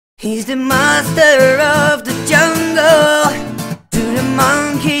He's the master of the jungle, to the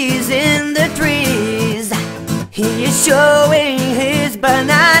monkeys in the trees. He is showing his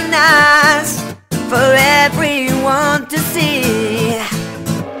bananas for everyone to see.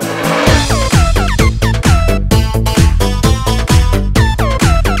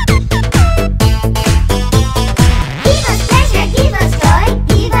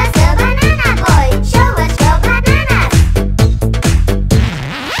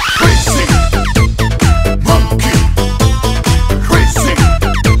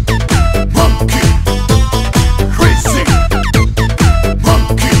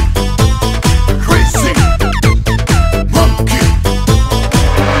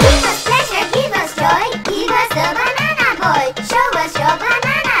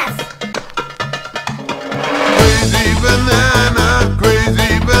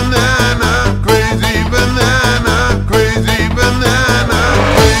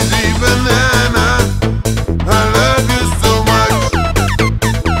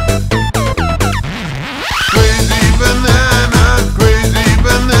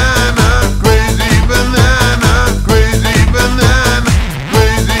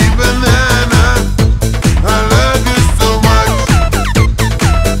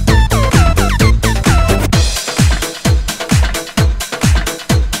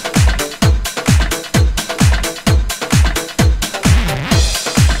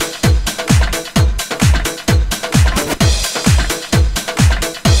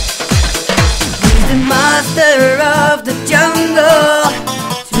 Master of the jungle,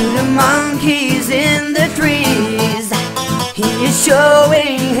 to the monkeys in the trees. He is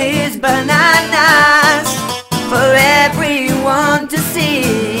showing his bananas for everyone to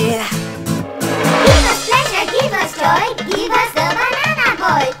see. Give us pleasure, give us joy, give us the banana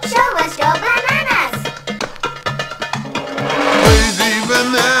boy. Show us your bananas. Crazy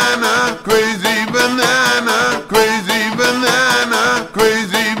banana, crazy